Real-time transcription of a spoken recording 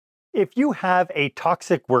If you have a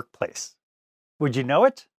toxic workplace, would you know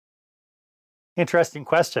it? Interesting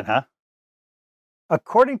question, huh?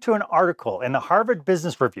 According to an article in the Harvard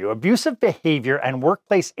Business Review, abusive behavior and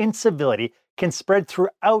workplace incivility can spread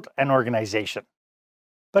throughout an organization.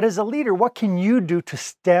 But as a leader, what can you do to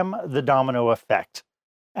stem the domino effect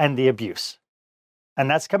and the abuse? And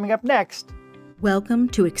that's coming up next. Welcome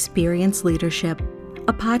to Experience Leadership,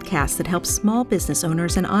 a podcast that helps small business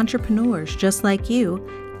owners and entrepreneurs just like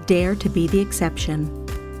you dare to be the exception.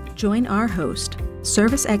 Join our host,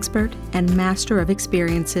 service expert and master of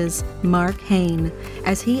experiences, Mark Hain,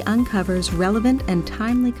 as he uncovers relevant and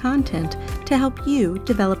timely content to help you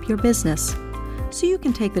develop your business, so you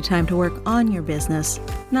can take the time to work on your business,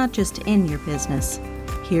 not just in your business.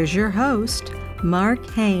 Here's your host, Mark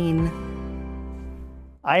Hain.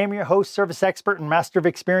 I am your host, service expert and master of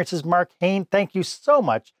experiences, Mark Hain. Thank you so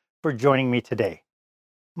much for joining me today.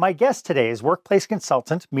 My guest today is workplace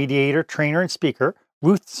consultant, mediator, trainer, and speaker,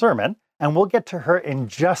 Ruth Sermon, and we'll get to her in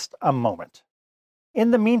just a moment.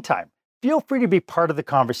 In the meantime, feel free to be part of the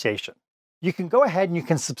conversation. You can go ahead and you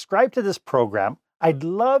can subscribe to this program. I'd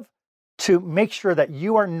love to make sure that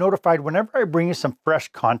you are notified whenever I bring you some fresh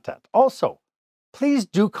content. Also, please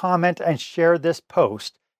do comment and share this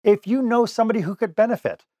post if you know somebody who could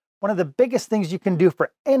benefit. One of the biggest things you can do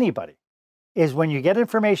for anybody is when you get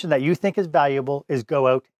information that you think is valuable is go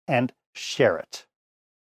out and share it.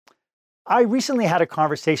 I recently had a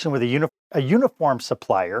conversation with a uniform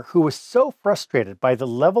supplier who was so frustrated by the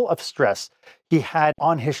level of stress he had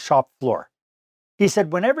on his shop floor. He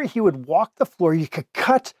said whenever he would walk the floor, you could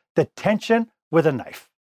cut the tension with a knife.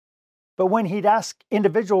 But when he'd ask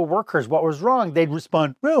individual workers what was wrong, they'd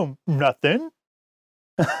respond, "Well, nothing."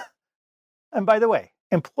 And by the way,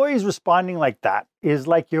 employees responding like that is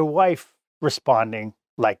like your wife responding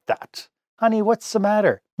like that. "Honey, what's the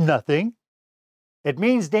matter?" "Nothing." It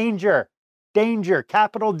means danger. Danger,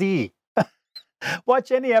 capital D.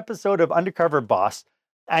 Watch any episode of Undercover Boss,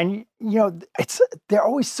 and they're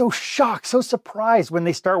always so shocked, so surprised when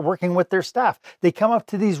they start working with their staff. They come up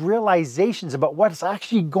to these realizations about what's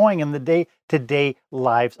actually going in the day-to-day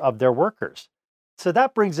lives of their workers. So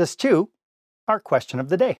that brings us to our question of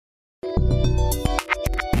the day.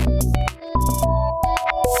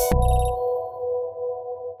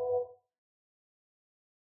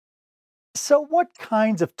 So what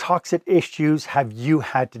kinds of toxic issues have you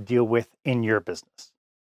had to deal with in your business?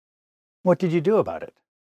 What did you do about it?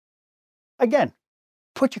 Again,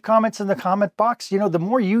 put your comments in the comment box. The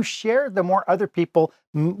more you share, the more other people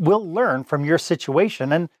will learn from your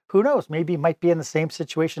situation. And who knows, maybe you might be in the same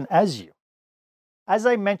situation as you. As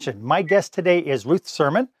I mentioned, my guest today is Ruth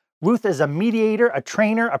Sermon. Ruth is a mediator, a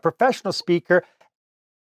trainer, a professional speaker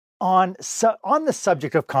on the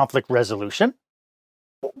subject of conflict resolution.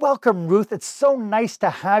 Welcome, Ruth. It's so nice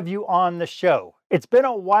to have you on the show. It's been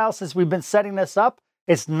a while since we've been setting this up.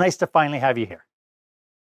 It's nice to finally have you here.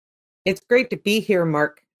 It's great to be here,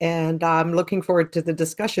 Mark, and I'm looking forward to the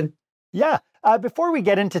discussion. Yeah. Before we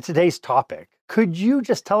get into today's topic, could you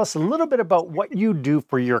just tell us a little bit about what you do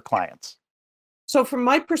for your clients? So from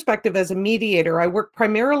my perspective as a mediator, I work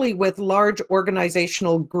primarily with large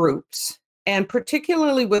organizational groups, and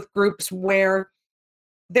particularly with groups where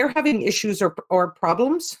they're having issues or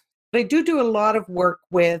problems. But I do a lot of work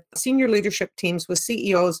with senior leadership teams, with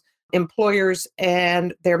CEOs, employers,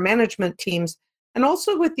 and their management teams, and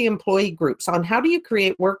also with the employee groups on how do you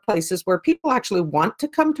create workplaces where people actually want to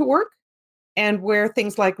come to work and where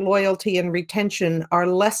things like loyalty and retention are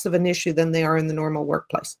less of an issue than they are in the normal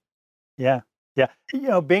workplace. Yeah.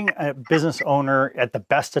 Being a business owner at the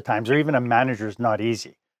best of times, or even a manager, is not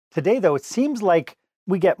easy. Today, though, it seems like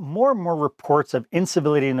we get more and more reports of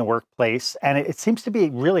incivility in the workplace, and it seems to be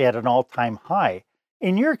really at an all-time high.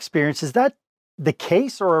 In your experience, is that the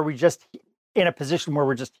case, or are we just in a position where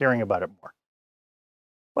we're just hearing about it more?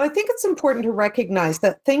 Well, I think it's important to recognize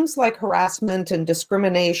that things like harassment and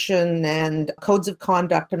discrimination and codes of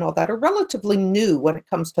conduct and all that are relatively new when it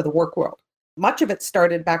comes to the work world. Much of it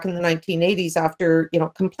started back in the 1980s after,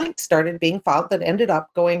 complaints started being filed that ended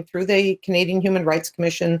up going through the Canadian Human Rights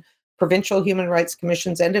Commission, provincial human rights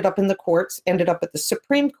commissions, ended up in the courts, ended up at the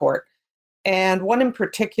Supreme Court. And one in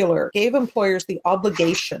particular gave employers the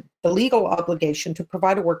legal obligation to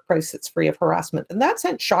provide a workplace that's free of harassment. And that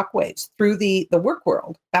sent shockwaves through the work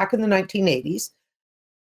world back in the 1980s,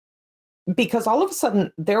 because all of a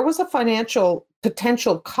sudden there was a financial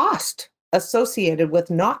potential cost associated with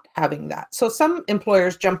not having that. So some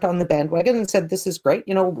employers jumped on the bandwagon and said, this is great.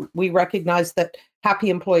 We recognize that happy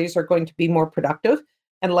employees are going to be more productive.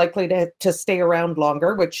 and likely to stay around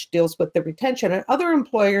longer, which deals with the retention. And other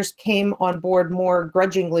employers came on board more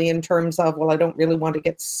grudgingly in terms of, well, I don't really want to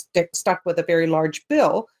get stuck with a very large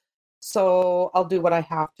bill, so I'll do what I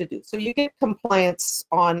have to do. So you get compliance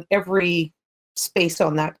on every space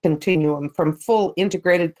on that continuum, from full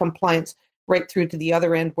integrated compliance right through to the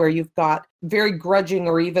other end where you've got very grudging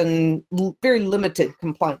or even very limited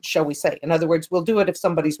compliance, shall we say. In other words, we'll do it if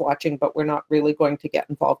somebody's watching, but we're not really going to get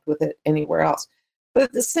involved with it anywhere else. But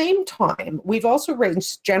at the same time, we've also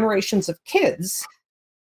raised generations of kids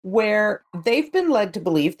where they've been led to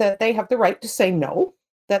believe that they have the right to say no,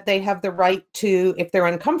 that they have the right to, if they're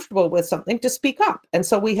uncomfortable with something, to speak up. And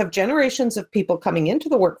so we have generations of people coming into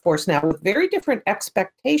the workforce now with very different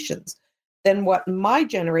expectations than what my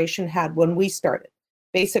generation had when we started.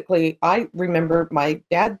 Basically, I remember my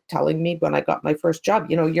dad telling me when I got my first job,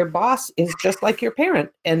 your boss is just like your parent.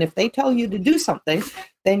 And if they tell you to do something,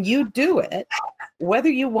 then you do it, whether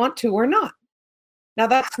you want to or not. Now,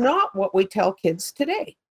 that's not what we tell kids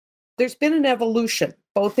today. There's been an evolution,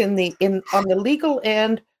 both on the legal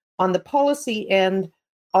end, on the policy end,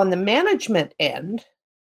 on the management end,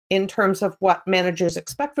 in terms of what managers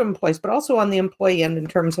expect from employees, but also on the employee end in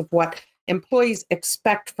terms of what employees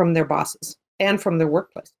expect from their bosses and from their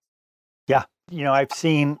workplace. Yeah. I've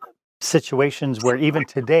seen situations where even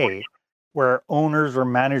today, where owners or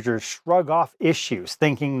managers shrug off issues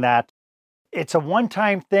thinking that it's a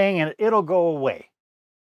one-time thing and it'll go away.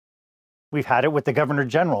 We've had it with the Governor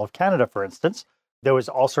General of Canada, for instance. There was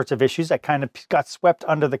all sorts of issues that kind of got swept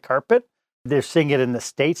under the carpet. They're seeing it in the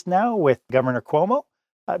States now with Governor Cuomo,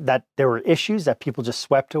 that there were issues that people just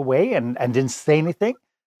swept away and didn't say anything.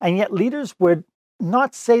 And yet leaders would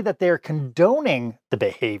not say that they're condoning the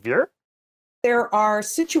behavior. There are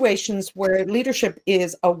situations where leadership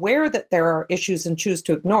is aware that there are issues and choose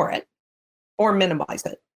to ignore it or minimize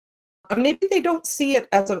it. Maybe they don't see it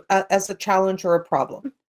as a challenge or a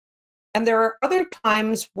problem. And there are other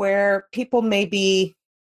times where people may be,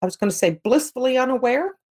 I was going to say, blissfully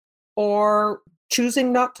unaware or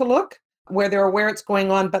choosing not to look, where they're aware it's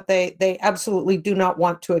going on, but they absolutely do not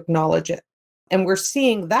want to acknowledge it. And we're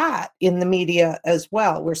seeing that in the media as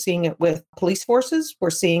well. We're seeing it with police forces. We're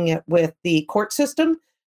seeing it with the court system.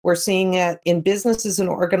 We're seeing it in businesses and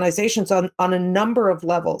organizations on a number of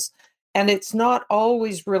levels. And it's not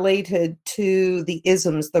always related to the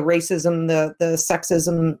isms, the racism, the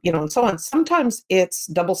sexism, and so on. Sometimes it's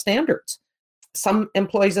double standards. Some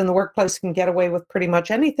employees in the workplace can get away with pretty much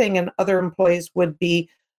anything, and other employees would be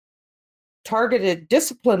targeted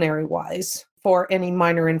disciplinary-wise for any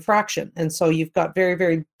minor infraction. And so you've got very,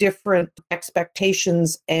 very different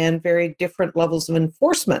expectations and very different levels of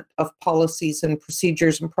enforcement of policies and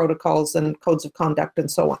procedures and protocols and codes of conduct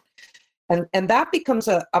and so on. And that becomes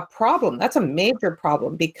a problem. That's a major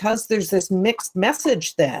problem, because there's this mixed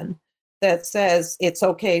message then that says it's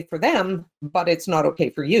okay for them, but it's not okay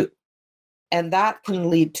for you. And that can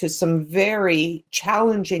lead to some very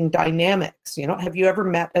challenging dynamics. Have you ever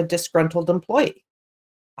met a disgruntled employee?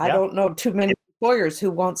 I don't know too many employers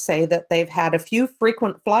who won't say that they've had a few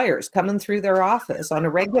frequent flyers coming through their office on a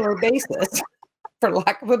regular basis, for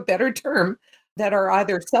lack of a better term, that are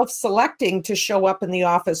either self-selecting to show up in the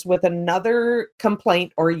office with another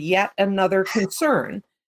complaint or yet another concern.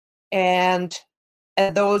 And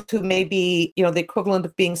those who may be, the equivalent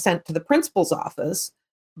of being sent to the principal's office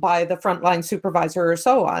by the frontline supervisor or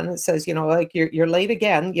so on. It says, like you're late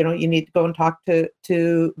again, you need to go and talk to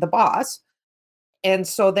the boss. And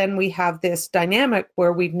so then we have this dynamic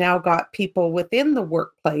where we've now got people within the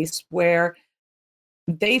workplace where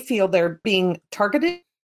they feel they're being targeted.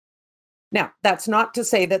 Now, that's not to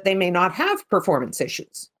say that they may not have performance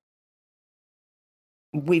issues.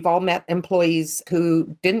 We've all met employees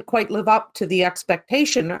who didn't quite live up to the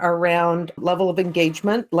expectation around level of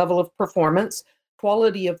engagement, level of performance,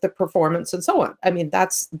 quality of the performance, and so on. I mean,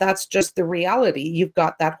 that's just the reality. You've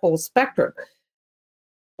got that whole spectrum.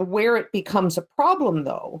 Where it becomes a problem,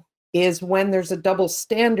 though, is when there's a double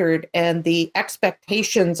standard and the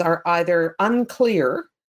expectations are either unclear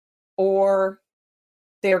or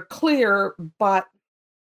they're clear, but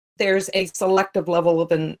there's a selective level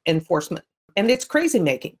of enforcement. And it's crazy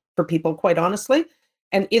making for people, quite honestly.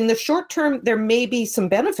 And in the short term, there may be some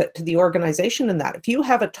benefit to the organization in that. If you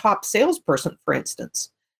have a top salesperson, for instance,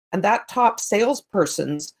 and that top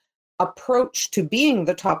salesperson's approach to being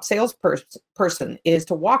the top salesperson is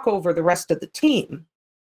to walk over the rest of the team,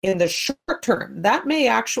 in the short term, that may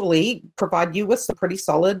actually provide you with some pretty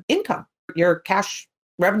solid income. Your cash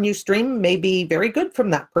revenue stream may be very good from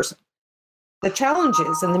that person. The challenge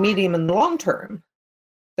is, in the medium and the long term,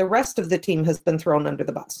 the rest of the team has been thrown under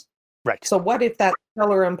the bus. Right. So what if that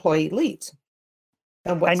stellar employee leaves?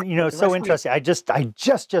 And so interesting. I just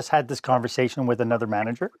had this conversation with another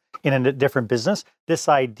manager in a different business. This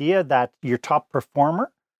idea that your top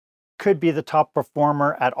performer could be the top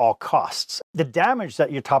performer at all costs. The damage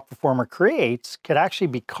that your top performer creates could actually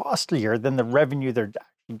be costlier than the revenue they're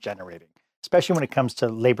actually generating, especially when it comes to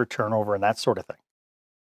labor turnover and that sort of thing.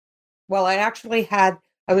 Well, I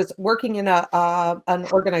was working in an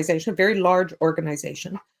organization, a very large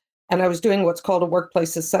organization, and I was doing what's called a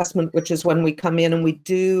workplace assessment, which is when we come in and we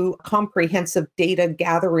do comprehensive data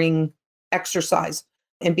gathering exercise.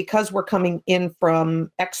 And because we're coming in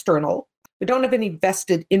from external, we don't have any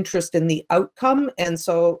vested interest in the outcome. And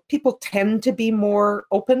so people tend to be more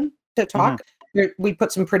open to talk. Mm-hmm. We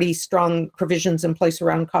put some pretty strong provisions in place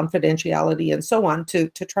around confidentiality and so on to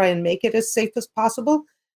try and make it as safe as possible.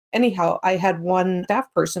 Anyhow, I had one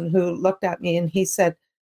staff person who looked at me and he said,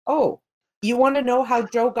 "Oh, you want to know how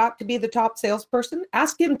Joe got to be the top salesperson?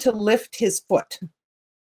 Ask him to lift his foot."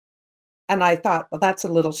 And I thought, well, that's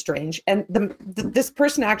a little strange. And this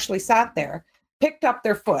person actually sat there, picked up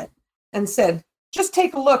their foot and said, "Just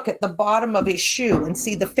take a look at the bottom of his shoe and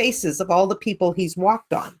see the faces of all the people he's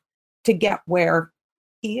walked on to get where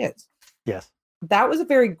he is." Yes. That was a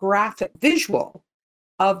very graphic visual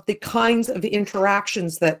of the kinds of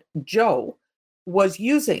interactions that Joe was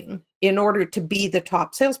using in order to be the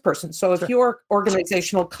top salesperson. So if your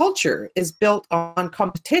organizational culture is built on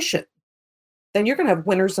competition, then you're going to have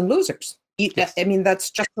winners and losers. Yes. I mean,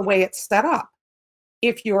 that's just the way it's set up.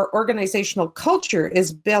 If your organizational culture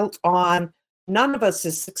is built on none of us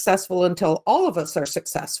is successful until all of us are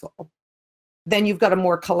successful, then you've got a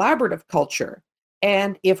more collaborative culture.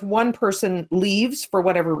 And if one person leaves for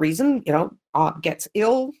whatever reason, gets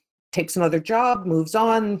ill, takes another job, moves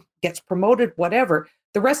on, gets promoted, whatever,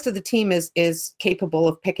 the rest of the team is capable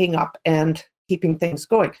of picking up and keeping things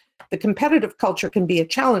going. The competitive culture can be a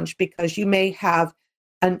challenge because you may have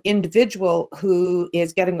an individual who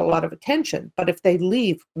is getting a lot of attention, but if they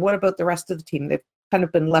leave, what about the rest of the team? They've kind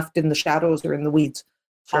of been left in the shadows or in the weeds,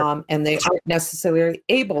 and they aren't necessarily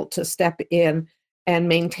able to step in and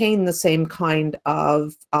maintain the same kind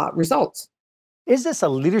of results. Is this a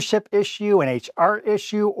leadership issue, an HR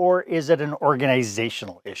issue, or is it an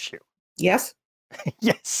organizational issue? Yes.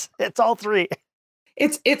 Yes, it's all three.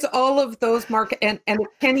 It's all of those, Mark, and it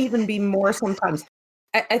can even be more sometimes.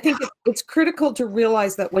 I think it's critical to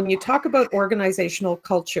realize that when you talk about organizational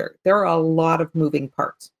culture, there are a lot of moving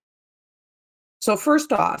parts. So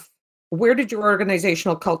first off, where did your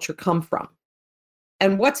organizational culture come from?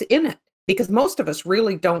 And what's in it? Because most of us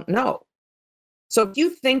really don't know. So if you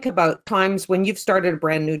think about times when you've started a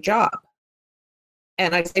brand new job,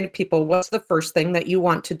 and I say to people, what's the first thing that you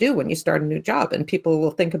want to do when you start a new job? And people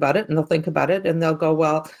will think about it and they'll think about it and they'll go,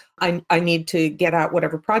 well, I need to get out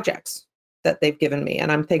whatever projects that they've given me.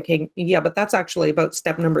 And I'm thinking, yeah, but that's actually about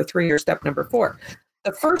step number 3 or step number 4.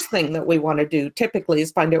 The first thing that we want to do typically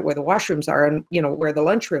is find out where the washrooms are and where the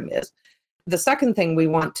lunchroom is. The second thing we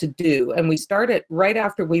want to do, and we start it right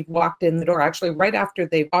after we've walked in the door, actually right after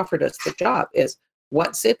they've offered us the job, is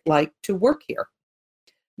what's it like to work here?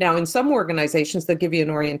 Now, in some organizations, they'll give you an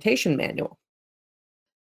orientation manual.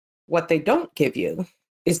 What they don't give you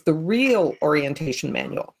is the real orientation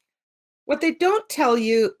manual. What they don't tell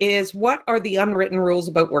you is what are the unwritten rules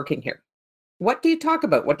about working here? What do you talk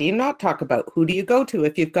about? What do you not talk about? Who do you go to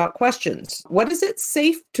if you've got questions? What is it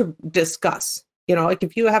safe to discuss? Like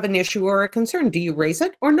if you have an issue or a concern, do you raise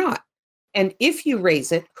it or not? And if you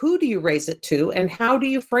raise it, who do you raise it to and how do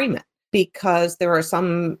you frame it? Because there are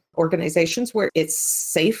some organizations where it's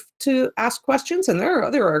safe to ask questions, and there are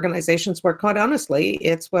other organizations where, quite honestly,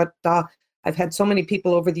 it's what I've had so many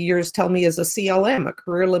people over the years tell me is a CLM, a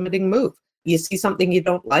career limiting move. You see something you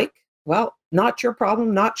don't like? Well, not your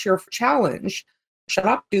problem, not your challenge. Shut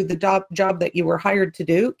up, do the job that you were hired to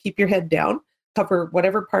do, keep your head down, cover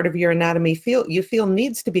whatever part of your anatomy you feel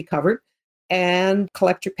needs to be covered, and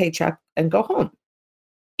collect your paycheck and go home.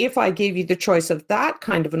 If I gave you the choice of that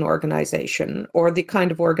kind of an organization or the kind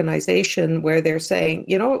of organization where they're saying,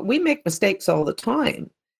 we make mistakes all the time.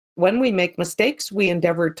 When we make mistakes, we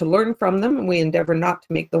endeavor to learn from them and we endeavor not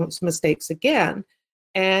to make those mistakes again.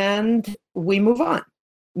 And we move on.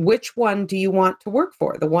 Which one do you want to work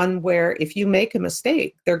for? The one where if you make a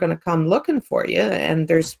mistake, they're going to come looking for you. And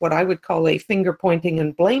there's what I would call a finger pointing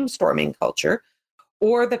and blame storming culture,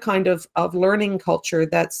 or the kind of learning culture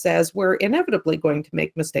that says we're inevitably going to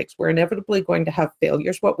make mistakes. We're inevitably going to have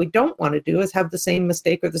failures. What we don't want to do is have the same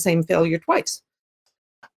mistake or the same failure twice.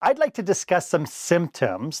 I'd like to discuss some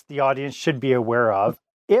symptoms the audience should be aware of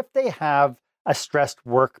if they have a stressed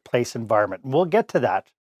workplace environment. We'll get to that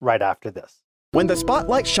right after this. When the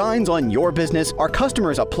spotlight shines on your business, are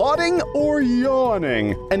customers applauding or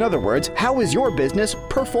yawning? In other words, how is your business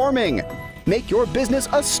performing? Make your business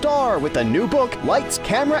a star with the new book, Lights,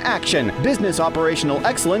 Camera, Action, Business Operational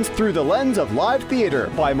Excellence Through the Lens of Live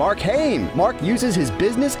Theater by Mark Hain. Mark uses his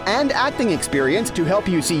business and acting experience to help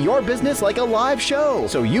you see your business like a live show,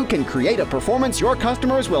 so you can create a performance your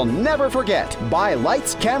customers will never forget. Buy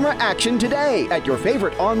Lights, Camera, Action today at your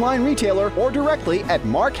favorite online retailer or directly at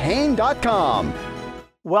markhain.com.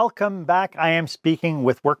 Welcome back. I am speaking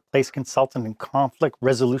with workplace consultant and conflict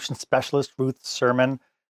resolution specialist Ruth Sermon.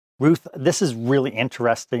 Ruth, this is really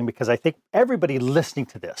interesting because I think everybody listening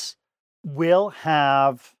to this will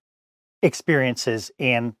have experiences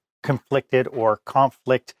in conflicted or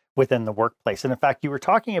conflict within the workplace. And in fact, you were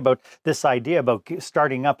talking about this idea about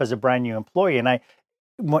starting up as a brand new employee. And I,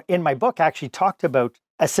 in my book, actually talked about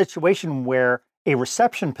a situation where a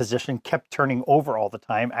reception position kept turning over all the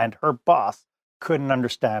time and her boss couldn't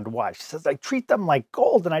understand why. She says, I treat them like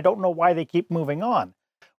gold and I don't know why they keep moving on.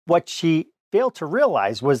 What she failed to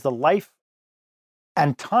realize was the life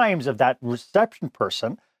and times of that reception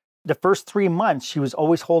person. The first 3 months, she was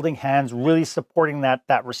always holding hands, really supporting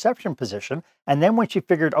that reception position. And then when she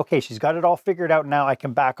figured, okay, she's got it all figured out now, I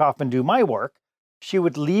can back off and do my work, she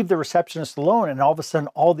would leave the receptionist alone. And all of a sudden,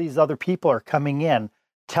 all these other people are coming in,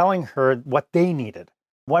 telling her what they needed.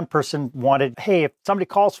 One person wanted, hey, if somebody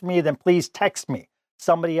calls for me, then please text me.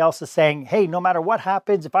 Somebody else is saying, hey, no matter what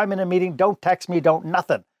happens, if I'm in a meeting, don't text me, don't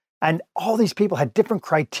nothing. And all these people had different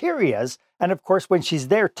criterias. And of course, when she's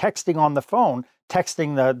there texting on the phone,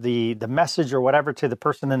 texting the message or whatever to the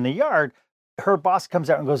person in the yard, her boss comes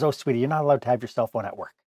out and goes, oh, sweetie, you're not allowed to have your cell phone at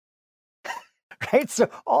work. Right? So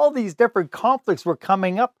all these different conflicts were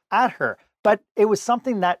coming up at her, but it was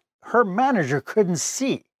something that her manager couldn't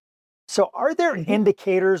see. So are there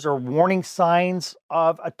indicators or warning signs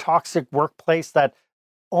of a toxic workplace that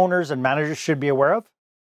owners and managers should be aware of?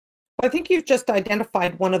 I think you've just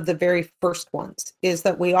identified one of the very first ones, is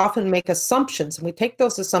that we often make assumptions and we take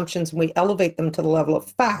those assumptions and we elevate them to the level of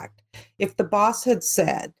fact. If the boss had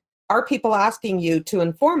said, are people asking you to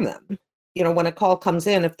inform them, when a call comes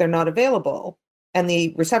in, if they're not available, and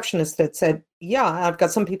the receptionist had said, yeah, I've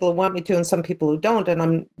got some people who want me to and some people who don't, and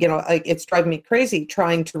I'm, it's driving me crazy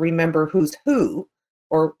trying to remember who's who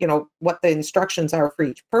or, what the instructions are for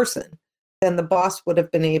each person, then the boss would have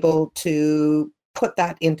been able to put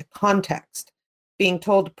that into context. Being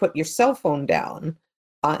told to put your cell phone down,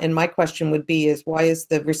 and my question would be is, why is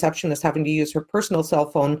the receptionist having to use her personal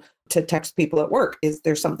cell phone to text people at work? Is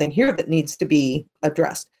there something here that needs to be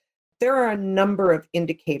addressed? There are a number of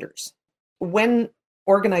indicators. When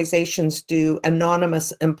organizations do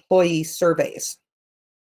anonymous employee surveys,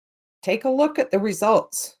 take a look at the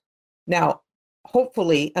results. Now,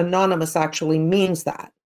 hopefully, anonymous actually means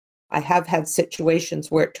that. I have had situations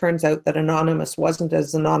where it turns out that anonymous wasn't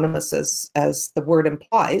as anonymous as the word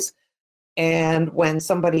implies. And when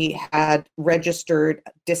somebody had registered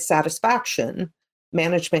dissatisfaction,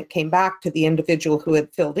 management came back to the individual who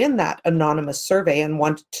had filled in that anonymous survey and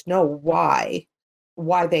wanted to know why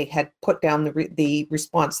they had put down the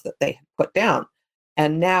response that they had put down.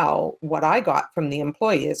 And now what I got from the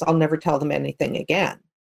employee is, I'll never tell them anything again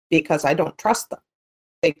because I don't trust them.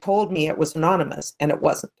 They told me it was anonymous and it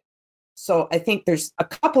wasn't. So I think there's a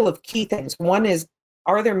couple of key things. One is,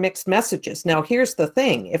 are there mixed messages? Now, here's the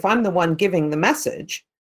thing. If I'm the one giving the message,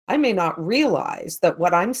 I may not realize that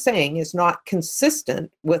what I'm saying is not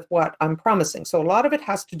consistent with what I'm promising. So a lot of it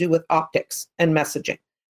has to do with optics and messaging.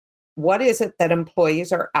 What is it that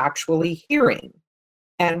employees are actually hearing?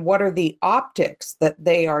 And what are the optics that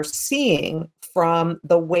they are seeing from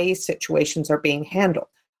the way situations are being handled?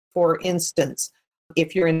 For instance,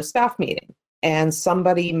 if you're in a staff meeting and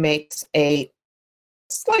somebody makes a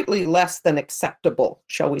slightly less than acceptable,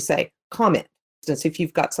 shall we say, comment. For instance, if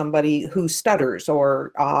you've got somebody who stutters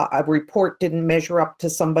or a report didn't measure up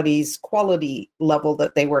to somebody's quality level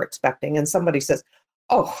that they were expecting, and somebody says,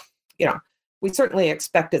 oh, we certainly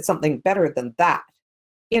expected something better than that,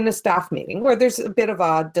 in a staff meeting where there's a bit of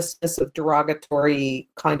a dismissive, derogatory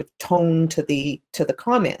kind of tone to the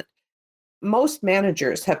comment. Most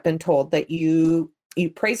managers have been told that you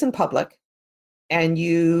praise in public and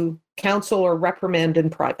you counsel or reprimand in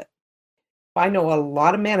private. I know a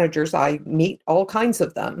lot of managers, I meet all kinds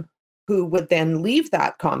of them, who would then leave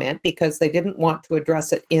that comment because they didn't want to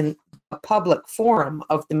address it in a public forum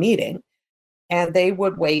of the meeting. And they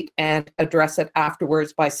would wait and address it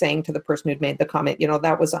afterwards by saying to the person who'd made the comment,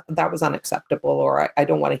 that was unacceptable, or I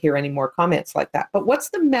don't want to hear any more comments like that. But what's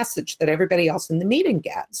the message that everybody else in the meeting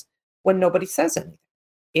gets when nobody says anything?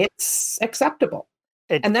 It's acceptable.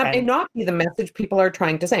 And that may not be the message people are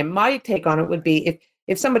trying to say. My take on it would be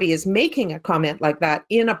if somebody is making a comment like that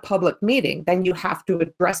in a public meeting, then you have to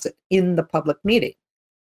address it in the public meeting.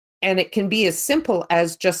 And it can be as simple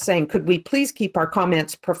as just saying, could we please keep our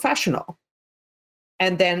comments professional?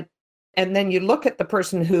 And then you look at the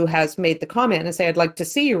person who has made the comment and say, I'd like to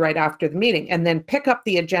see you right after the meeting, and then pick up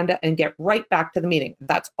the agenda and get right back to the meeting.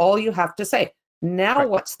 That's all you have to say. Now, right.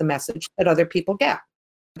 What's the message that other people get?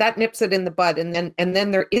 That nips it in the bud. And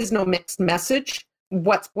then there is no mixed message.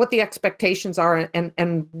 What the expectations are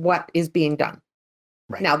and what is being done.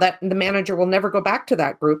 Right. Now that the manager will never go back to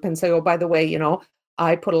that group and say, oh, by the way,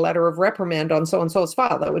 I put a letter of reprimand on so-and-so's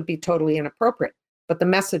file. That would be totally inappropriate. But the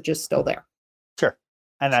message is still there. Sure.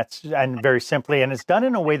 And very simply, and it's done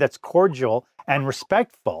in a way that's cordial and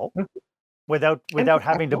respectful without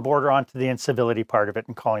having to border onto the incivility part of it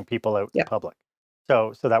and calling people out in public.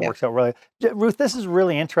 So that works out really. Ruth, this is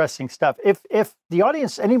really interesting stuff. If the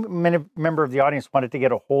audience, any member of the audience wanted to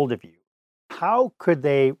get a hold of you, how could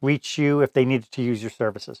they reach you if they needed to use your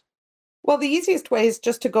services? Well, the easiest way is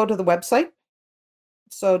just to go to the website.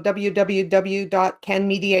 So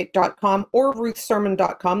www.canmediate.com or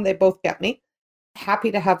ruthsermon.com. They both get me. Happy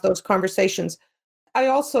to have those conversations. I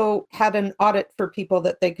also had an audit for people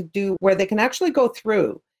that they could do where they can actually go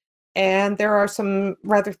through. And there are some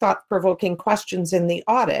rather thought-provoking questions in the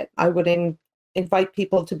audit. I would invite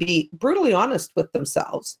people to be brutally honest with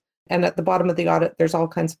themselves. And at the bottom of the audit, there's all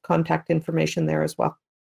kinds of contact information there as well.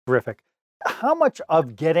 Terrific. How much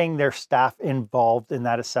of getting their staff involved in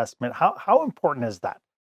that assessment, how important is that?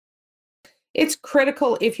 It's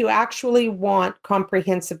critical if you actually want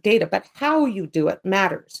comprehensive data, but how you do it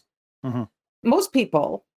matters. Mm-hmm. Most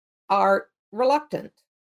people are reluctant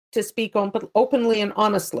to speak openly and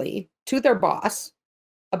honestly to their boss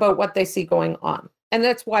about what they see going on. And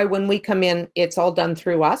that's why when we come in, it's all done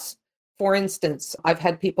through us. For instance, I've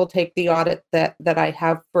had people take the audit that I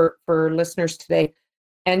have for listeners today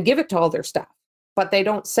and give it to all their staff, but they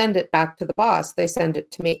don't send it back to the boss. They send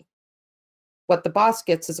it to me. What the boss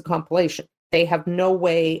gets is a compilation. They have no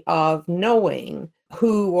way of knowing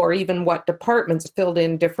who or even what departments filled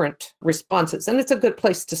in different responses. And it's a good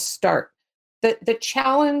place to start. The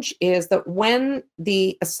challenge is that when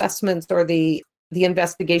the assessments or the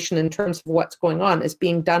investigation in terms of what's going on is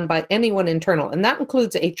being done by anyone internal, and that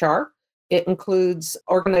includes HR, it includes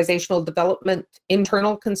organizational development,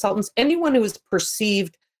 internal consultants, anyone who is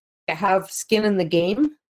perceived to have skin in the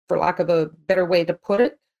game, for lack of a better way to put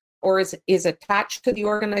it, or is attached to the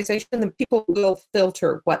organization, then people will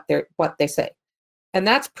filter what they say. And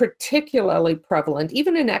that's particularly prevalent,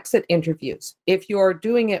 even in exit interviews. If you're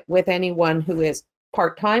doing it with anyone who is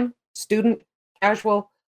part-time, student, casual,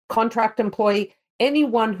 contract employee,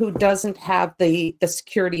 anyone who doesn't have the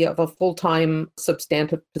security of a full-time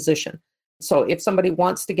substantive position. So if somebody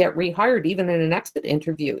wants to get rehired, even in an exit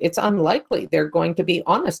interview, it's unlikely they're going to be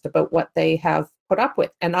honest about what they have put up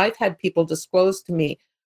with. And I've had people disclose to me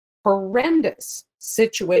horrendous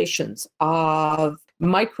situations of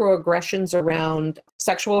microaggressions around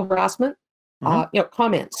sexual harassment,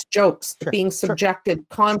 comments, jokes, being subjected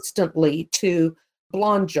constantly to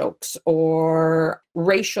blonde jokes or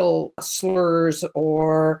racial slurs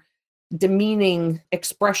or demeaning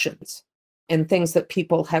expressions and things that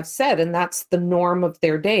people have said. And that's the norm of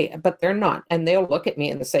their day, but they're not. And they'll look at me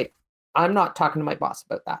and they say, I'm not talking to my boss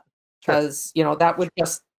about that because, that would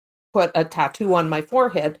just put a tattoo on my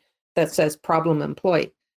forehead that says problem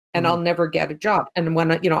employee. And I'll never get a job. And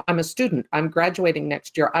when I'm a student, I'm graduating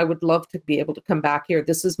next year. I would love to be able to come back here.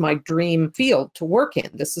 This is my dream field to work in.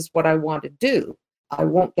 This is what I want to do. I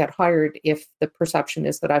won't get hired if the perception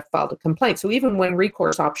is that I've filed a complaint. So even when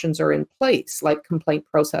recourse options are in place, like complaint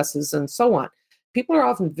processes and so on, people are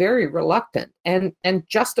often very reluctant and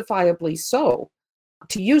justifiably so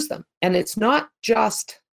to use them. And it's not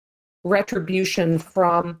just retribution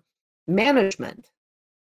from management.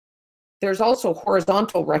 There's also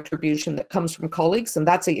horizontal retribution that comes from colleagues, and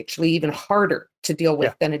that's actually even harder to deal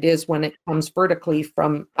with than it is when it comes vertically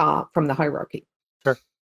from the hierarchy. Sure.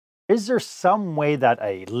 Is there some way that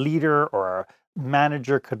a leader or a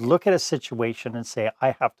manager could look at a situation and say,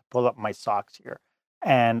 I have to pull up my socks here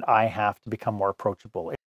and I have to become more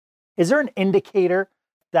approachable? Is there an indicator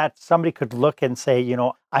that somebody could look and say,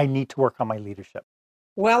 I need to work on my leadership?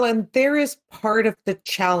 Well, and there is part of the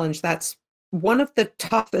challenge that's one of the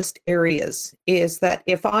toughest areas is that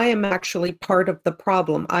if I am actually part of the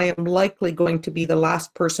problem, I am likely going to be the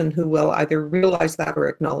last person who will either realize that or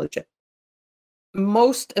acknowledge it.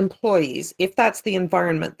 Most employees, if that's the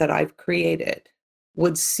environment that I've created,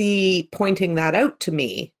 would see pointing that out to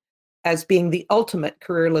me as being the ultimate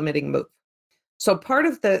career limiting move. So part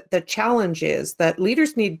of the challenge is that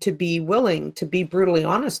leaders need to be willing to be brutally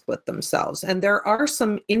honest with themselves. And there are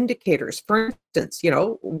some indicators. For instance,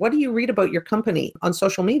 what do you read about your company on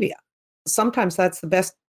social media? Sometimes that's the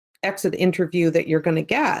best exit interview that you're going to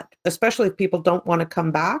get, especially if people don't want to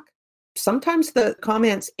come back. Sometimes the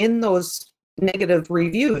comments in those negative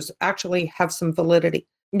reviews actually have some validity.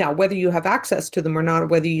 Now, whether you have access to them or not, or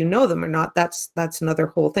whether you know them or not, that's another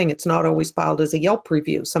whole thing. It's not always filed as a Yelp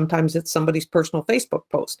review. Sometimes it's somebody's personal Facebook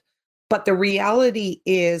post. But the reality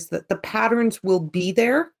is that the patterns will be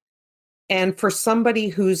there. And for somebody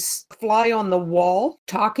who's fly on the wall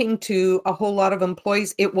talking to a whole lot of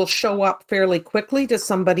employees, it will show up fairly quickly to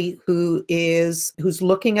somebody who's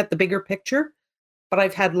looking at the bigger picture. But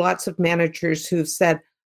I've had lots of managers who've said,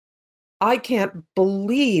 I can't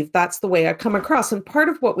believe that's the way I come across. And part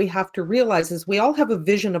of what we have to realize is we all have a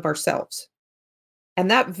vision of ourselves.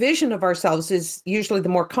 And that vision of ourselves is usually the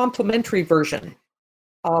more complimentary version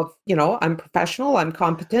of, I'm professional, I'm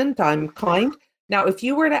competent, I'm kind. Now, if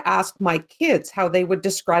you were to ask my kids how they would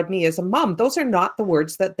describe me as a mom, those are not the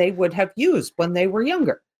words that they would have used when they were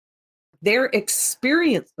younger. Their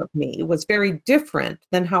experience of me was very different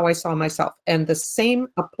than how I saw myself. And the same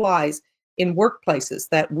applies in workplaces,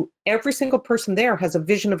 that every single person there has a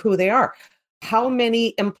vision of who they are. How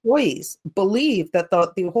many employees believe that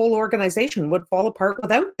the whole organization would fall apart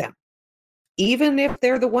without them? Even if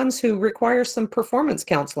they're the ones who require some performance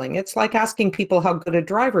counseling. It's like asking people how good a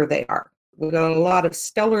driver they are. We've got a lot of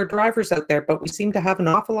stellar drivers out there, but we seem to have an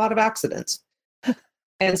awful lot of accidents.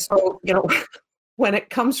 And so, when it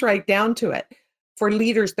comes right down to it, for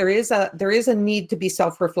leaders, there is a need to be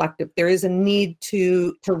self-reflective. There is a need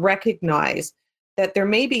to recognize that there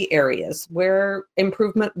may be areas where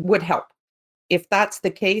improvement would help. If that's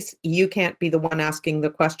the case, you can't be the one asking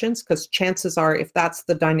the questions, because chances are, if that's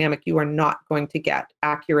the dynamic, you are not going to get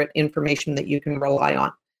accurate information that you can rely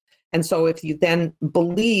on. And so if you then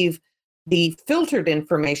believe the filtered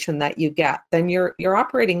information that you get, then you're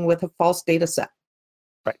operating with a false data set.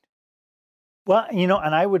 Well,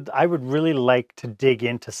 and I would really like to dig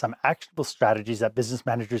into some actionable strategies that business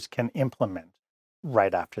managers can implement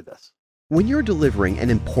right after this. When you're delivering an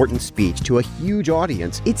important speech to a huge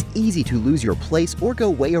audience, it's easy to lose your place or go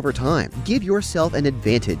way over time. Give yourself an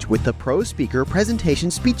advantage with the Pro Speaker Presentation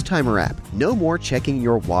Speech Timer app. No more checking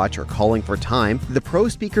your watch or calling for time. The Pro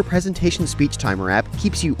Speaker Presentation Speech Timer app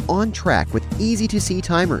keeps you on track with easy-to-see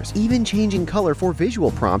timers, even changing color for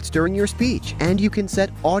visual prompts during your speech. And you can set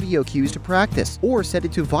audio cues to practice or set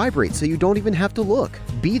it to vibrate so you don't even have to look.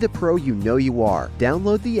 Be the pro you know you are.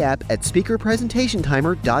 Download the app at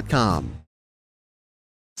speakerpresentationtimer.com.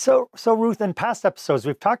 So Ruth, in past episodes,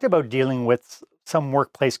 we've talked about dealing with some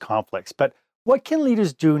workplace conflicts, but what can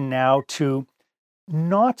leaders do now to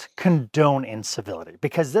not condone incivility?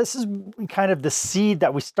 Because this is kind of the seed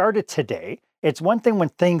that we started today. It's one thing when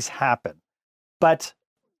things happen, but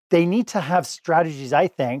they need to have strategies, I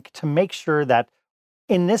think, to make sure that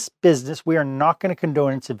in this business, we are not going to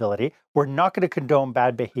condone incivility. We're not going to condone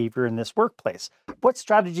bad behavior in this workplace. What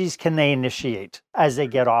strategies can they initiate as they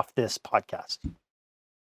get off this podcast?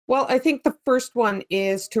 Well, I think the first one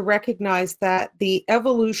is to recognize that the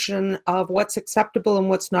evolution of what's acceptable and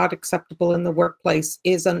what's not acceptable in the workplace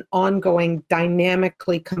is an ongoing,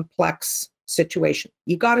 dynamically complex situation.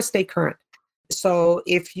 You got to stay current. So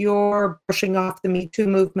if you're brushing off the Me Too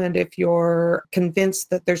movement, if you're convinced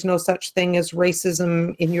that there's no such thing as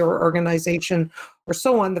racism in your organization or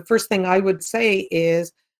so on, the first thing I would say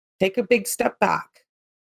is take a big step back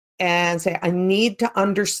and say, I need to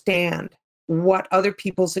understand what other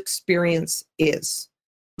people's experience is.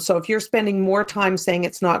 So if you're spending more time saying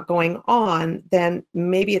it's not going on, then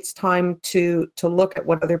maybe it's time to look at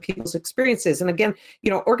what other people's experience is. And again,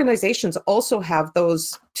 organizations also have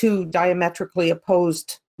those two diametrically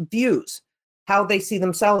opposed views, how they see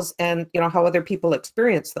themselves and, how other people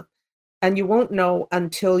experience them. And you won't know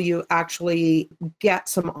until you actually get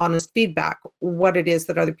some honest feedback, what it is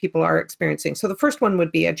that other people are experiencing. So the first one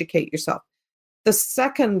would be educate yourself. The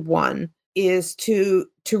second one is to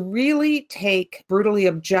really take brutally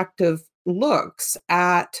objective looks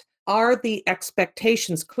at, are the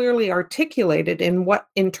expectations clearly articulated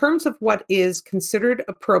in terms of what is considered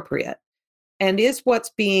appropriate, and is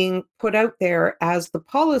what's being put out there as the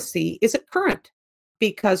policy, is it current?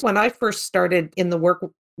 Because when I first started in the work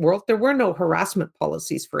world, there were no harassment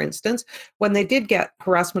policies, for instance. When they did get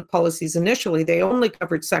harassment policies initially, they only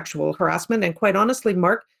covered sexual harassment. And quite honestly,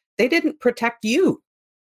 Mark, they didn't protect you.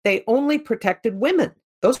 They only protected women.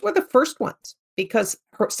 Those were the first ones, because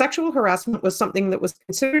sexual harassment was something that was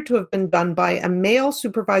considered to have been done by a male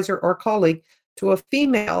supervisor or colleague to a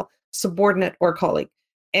female subordinate or colleague.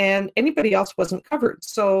 and anybody else wasn't covered.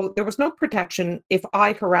 So there was no protection if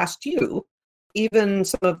I harassed you. Even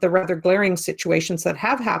some of the rather glaring situations that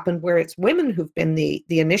have happened where it's women who've been the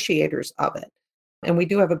initiators of it. And we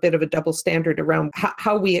do have a bit of a double standard around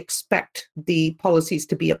how we expect the policies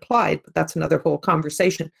to be applied, but that's another whole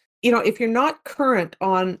conversation. If you're not current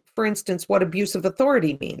on, for instance, what abusive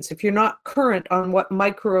authority means, if you're not current on what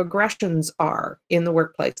microaggressions are in the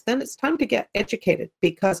workplace, then it's time to get educated,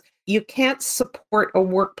 because you can't support a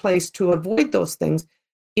workplace to avoid those things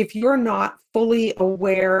if you're not fully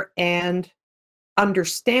aware and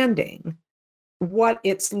understanding what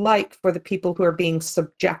it's like for the people who are being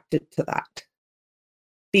subjected to that.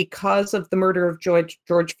 Because of the murder of George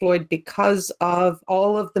Floyd, because of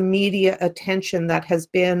all of the media attention that has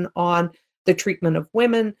been on the treatment of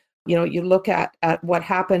women, you look at what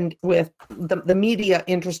happened with the media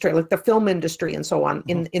industry, like the film industry and so on,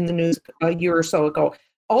 in the news a year or so ago.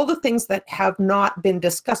 All the things that have not been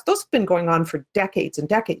discussed, those have been going on for decades and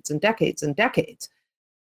decades and decades and decades.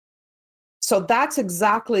 So that's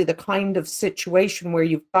exactly the kind of situation where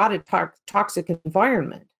you've got a toxic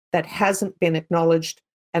environment that hasn't been acknowledged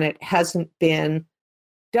and it hasn't been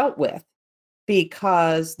dealt with,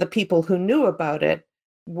 because the people who knew about it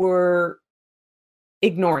were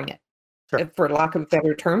ignoring it, Sure. for lack of a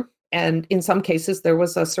better term. And in some cases, there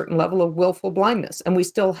was a certain level of willful blindness, and we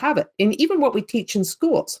still have it. And even what we teach in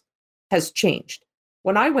schools has changed.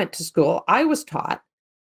 When I went to school, I was taught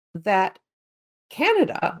that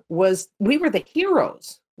Canada we were the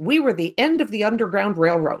heroes. We were the end of the Underground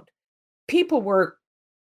Railroad. People were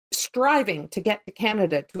striving to get to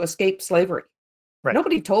Canada to escape slavery. Right.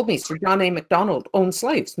 Nobody told me Sir John A. Macdonald owned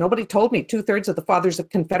slaves. Nobody told me 2/3 of the fathers of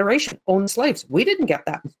Confederation owned slaves. We didn't get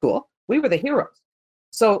that in school. We were the heroes.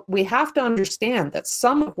 So we have to understand that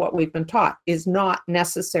some of what we've been taught is not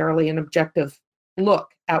necessarily an objective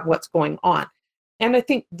look at what's going on. And I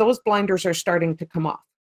think those blinders are starting to come off.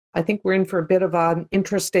 I think we're in for a bit of an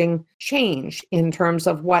interesting change in terms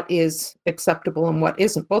of what is acceptable and what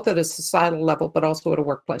isn't, both at a societal level, but also at a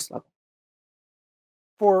workplace level.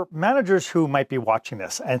 For managers who might be watching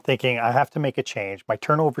this and thinking, I have to make a change, my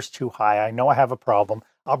turnover's too high, I know I have a problem,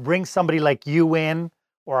 I'll bring somebody like you in,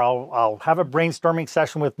 or I'll have a brainstorming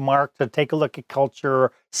session with Mark to take a look at culture,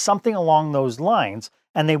 or something along those lines,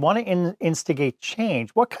 and they want to instigate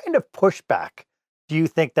change. What kind of pushback do you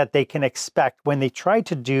think that they can expect when they try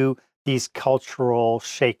to do these cultural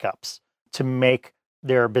shakeups to make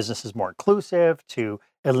their businesses more inclusive, to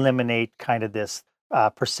eliminate kind of this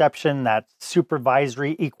perception that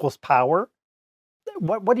supervisory equals power?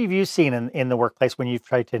 What have you seen in the workplace when you've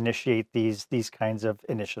tried to initiate these kinds of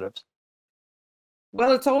initiatives?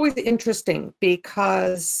 Well, it's always interesting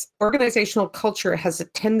because organizational culture has a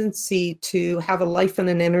tendency to have a life and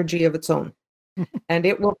an energy of its own. And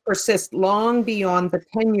it will persist long beyond the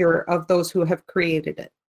tenure of those who have created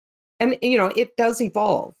it. And, it does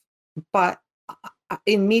evolve. But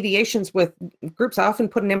in mediations with groups, I often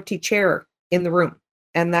put an empty chair in the room.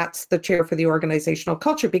 And that's the chair for the organizational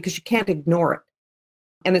culture, because you can't ignore it.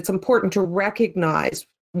 And it's important to recognize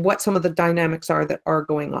what some of the dynamics are that are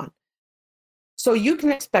going on. So you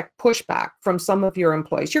can expect pushback from some of your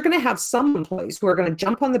employees. You're going to have some employees who are going to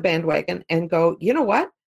jump on the bandwagon and go, you know what?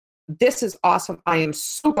 This is awesome. I am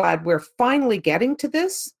so glad we're finally getting to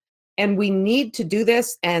this, and we need to do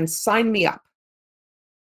this, and sign me up.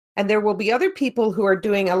 And there will be other people who are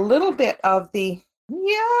doing a little bit of the,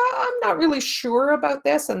 I'm not really sure about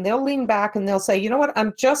this. And they'll lean back and they'll say, you know what?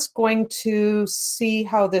 I'm just going to see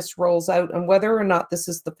how this rolls out and whether or not this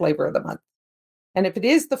is the flavor of the month. And if it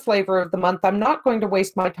is the flavor of the month, I'm not going to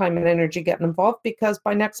waste my time and energy getting involved, because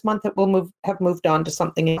by next month it will have moved on to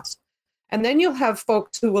something else. And then you'll have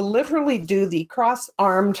folks who will literally do the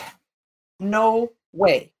cross-armed, no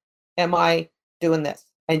way am I doing this,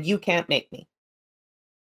 and you can't make me.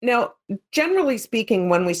 Now, generally speaking,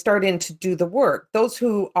 when we start in to do the work, those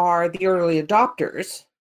who are the early adopters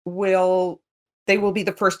will be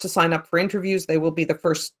the first to sign up for interviews. They will be the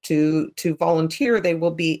first to volunteer. They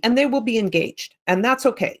will be engaged. And that's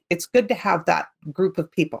okay. It's good to have that group of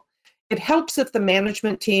people. It helps if the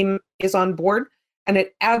management team is on board, and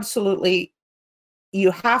it absolutely,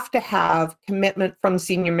 you have to have commitment from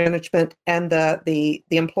senior management and the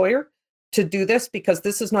employer to do this, because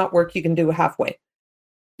this is not work you can do halfway.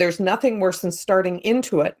 There's nothing worse than starting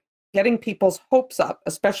into it, getting people's hopes up,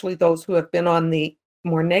 especially those who have been on the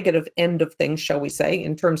more negative end of things, shall we say,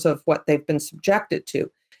 in terms of what they've been subjected to,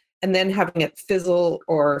 and then having it fizzle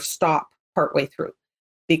or stop partway through,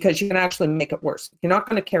 because you can actually make it worse. If you're not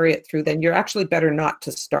going to carry it through, then you're actually better not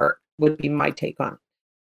to start, would be my take on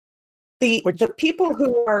it. The people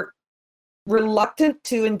who are reluctant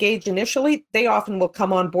to engage initially. They often will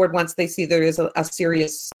come on board once they see there is a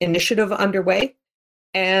serious initiative underway.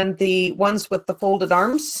 And the ones with the folded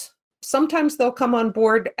arms, sometimes they'll come on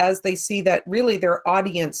board as they see that really their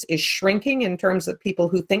audience is shrinking in terms of people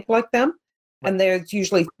who think like them. And there's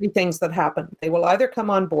usually three things that happen. They will either come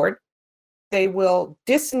on board, they will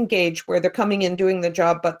disengage where they're coming in doing the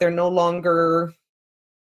job, but they're no longer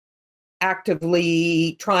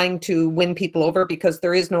actively trying to win people over because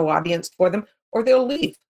there is no audience for them, or they'll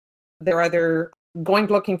leave. They're either going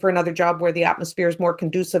looking for another job where the atmosphere is more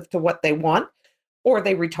conducive to what they want, or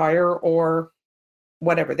they retire, or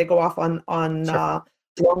whatever. They go off on Sure.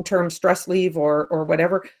 long-term stress leave or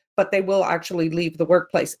whatever, but they will actually leave the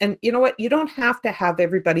workplace. And you know what? You don't have to have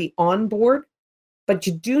everybody on board, but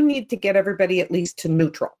you do need to get everybody at least to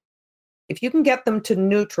neutral. If you can get them to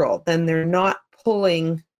neutral, then they're not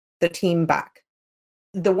pulling the team back.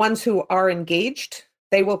 The ones who are engaged,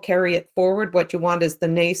 they will carry it forward. What you want is the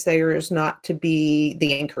naysayers not to be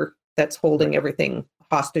the anchor that's holding everything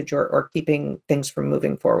hostage or keeping things from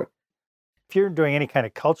moving forward. If you're doing any kind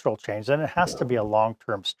of cultural change, then it has to be a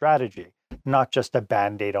long-term strategy, not just a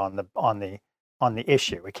band-aid on the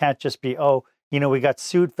issue. It can't just be, oh, we got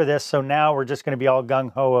sued for this, so now we're just going to be all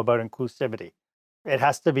gung-ho about inclusivity. It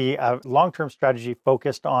has to be a long-term strategy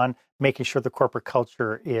focused on making sure the corporate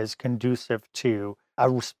culture is conducive to a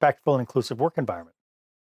respectful and inclusive work environment.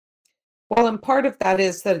 Well, and part of that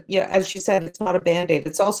is that, yeah, as you said, it's not a Band-Aid.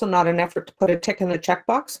 It's also not an effort to put a tick in a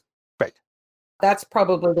checkbox. Right. That's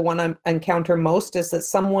probably the one I encounter most, is that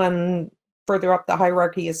someone further up the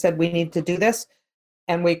hierarchy has said, we need to do this,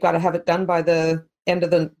 and we've got to have it done by the end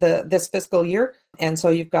of this fiscal year. And so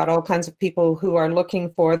you've got all kinds of people who are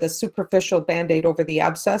looking for the superficial Band-Aid over the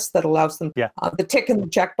abscess that allows them the tick in the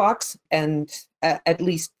checkbox and at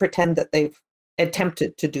least pretend that they've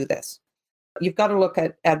attempted to do this. You've got to look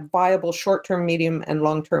at viable short-term, medium, and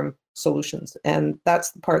long-term solutions. And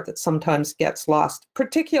that's the part that sometimes gets lost,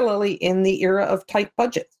 particularly in the era of tight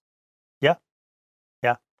budgets. Yeah,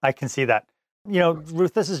 I can see that.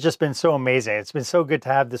 Ruth, this has just been so amazing. It's been so good to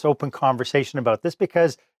have this open conversation about this,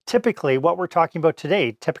 because typically what we're talking about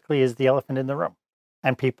today is the elephant in the room,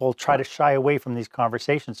 and people try to shy away from these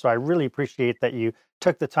conversations. So I really appreciate that you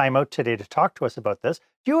took the time out today to talk to us about this.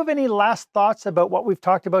 Do you have any last thoughts about what we've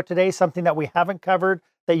talked about today, something that we haven't covered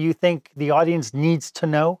that you think the audience needs to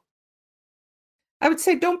know? I would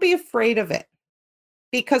say don't be afraid of it,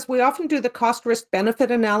 because we often do the cost risk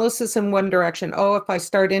benefit analysis in one direction. Oh, if I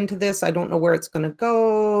start into this, I don't know where it's going to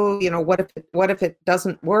go. What if it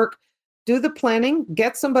doesn't work? Do the planning,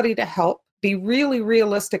 get somebody to help, be really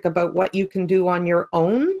realistic about what you can do on your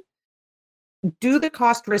own. Do the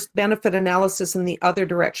cost risk benefit analysis in the other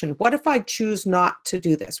direction. What if I choose not to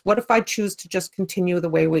do this? What if I choose to just continue the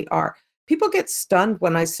way we are? People get stunned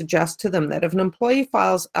when I suggest to them that if an employee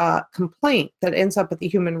files a complaint that ends up at the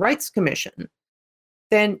Human Rights Commission,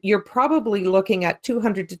 then you're probably looking at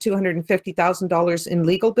 $200,000 to $250,000 in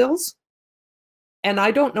legal bills. And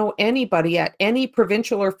I don't know anybody at any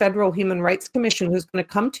provincial or federal Human Rights Commission who's going to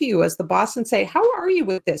come to you as the boss and say, how are you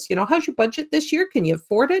with this? How's your budget this year? Can you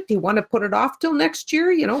afford it? Do you want to put it off till next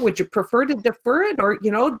year? Would you prefer to defer it? Or,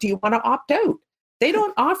 do you want to opt out? They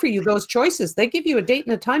don't offer you those choices. They give you a date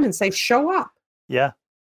and a time and say, show up. Yeah.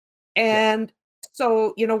 And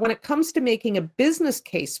so, when it comes to making a business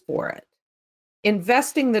case for it,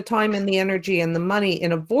 investing the time and the energy and the money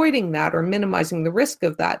in avoiding that or minimizing the risk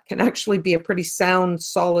of that can actually be a pretty sound,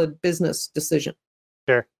 solid business decision.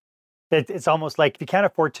 Sure. It's almost like, if you can't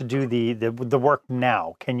afford to do the work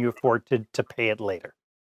now, can you afford to pay it later?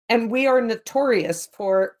 And we are notorious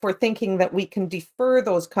for thinking that we can defer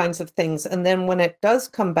those kinds of things. And then when it does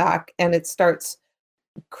come back and it starts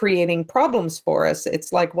creating problems for us,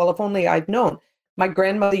 it's like, well, if only I'd known. My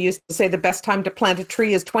grandmother used to say the best time to plant a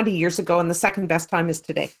tree is 20 years ago, and the second best time is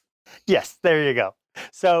today. Yes, there you go.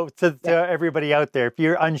 So to everybody out there, if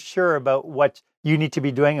you're unsure about what you need to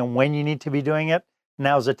be doing and when you need to be doing it,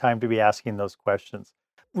 now's the time to be asking those questions.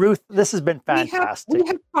 Ruth, this has been fantastic. We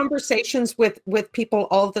have conversations with people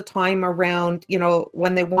all the time around,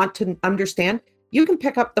 when they want to understand. You can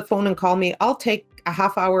pick up the phone and call me. I'll take a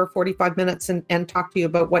half hour, 45 minutes and talk to you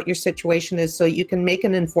about what your situation is so you can make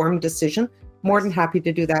an informed decision. More than happy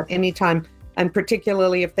to do that anytime. And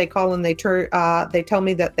particularly if they call and they tell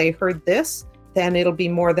me that they heard this, then it'll be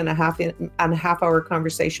more than a half hour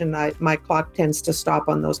conversation. My clock tends to stop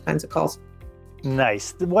on those kinds of calls.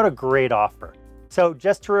 Nice. What a great offer. So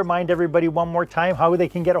just to remind everybody one more time how they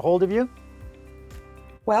can get a hold of you.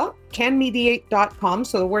 Well, canmediate.com.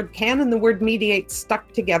 So the word can and the word mediate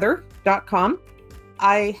stuck together.com.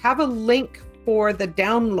 I have a link for the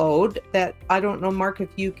download that I don't know, Mark, if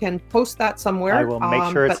you can post that somewhere. I will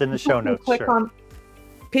make sure it's in the show notes.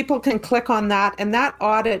 People can click on that, and that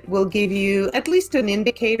audit will give you at least an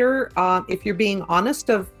indicator, if you're being honest,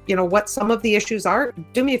 of what some of the issues are.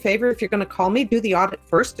 Do me a favor, if you're going to call me, do the audit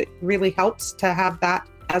first. It really helps to have that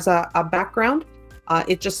as a background.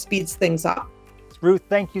 It just speeds things up. Ruth,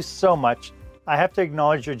 thank you so much. I have to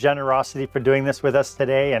acknowledge your generosity for doing this with us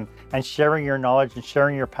today and sharing your knowledge and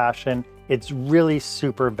sharing your passion. It's really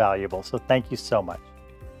super valuable. So thank you so much.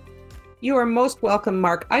 You are most welcome,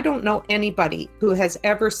 Mark. I don't know anybody who has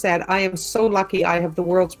ever said, I am so lucky I have the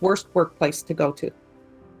world's worst workplace to go to.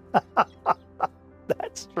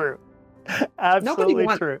 That's true. Absolutely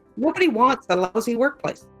true. Nobody wants a lousy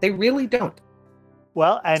workplace. They really don't.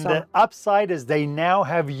 Well, and the upside is they now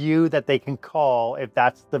have you that they can call if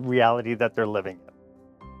that's the reality that they're living in.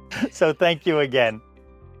 So thank you again.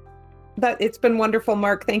 It's been wonderful,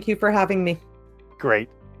 Mark. Thank you for having me. Great.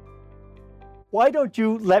 Why don't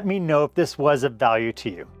you let me know if this was of value to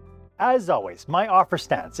you? As always, my offer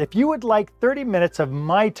stands. If you would like 30 minutes of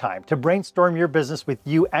my time to brainstorm your business with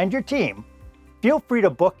you and your team, feel free to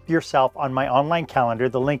book yourself on my online calendar.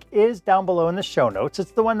 The link is down below in the show notes.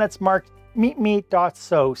 It's the one that's marked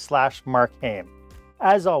meetme.so/markhane.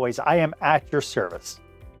 As always, I am at your service.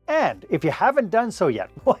 And if you haven't done so yet,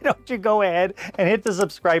 why don't you go ahead and hit the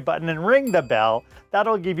subscribe button and ring the bell?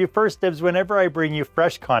 That'll give you first dibs whenever I bring you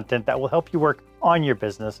fresh content that will help you work on your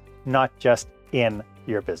business, not just in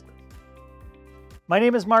your business. My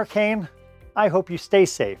name is Mark Hain. I hope you stay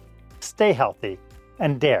safe, stay healthy,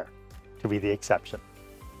 and dare to be the exception.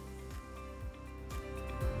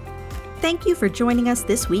 Thank you for joining us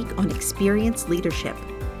this week on Experience Leadership.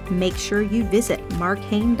 Make sure you visit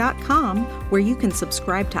markhane.com, where you can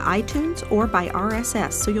subscribe to iTunes or by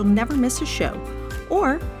RSS so you'll never miss a show.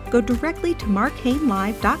 Or go directly to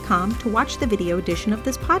markhanelive.com to watch the video edition of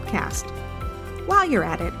this podcast. While you're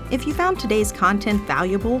at it, if you found today's content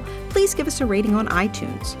valuable, please give us a rating on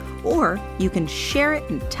iTunes. Or you can share it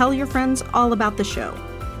and tell your friends all about the show.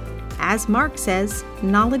 As Mark says,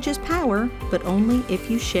 knowledge is power, but only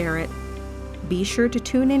if you share it. Be sure to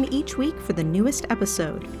tune in each week for the newest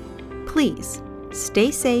episode. Please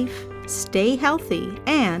stay safe, stay healthy,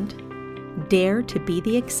 and dare to be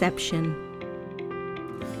the exception.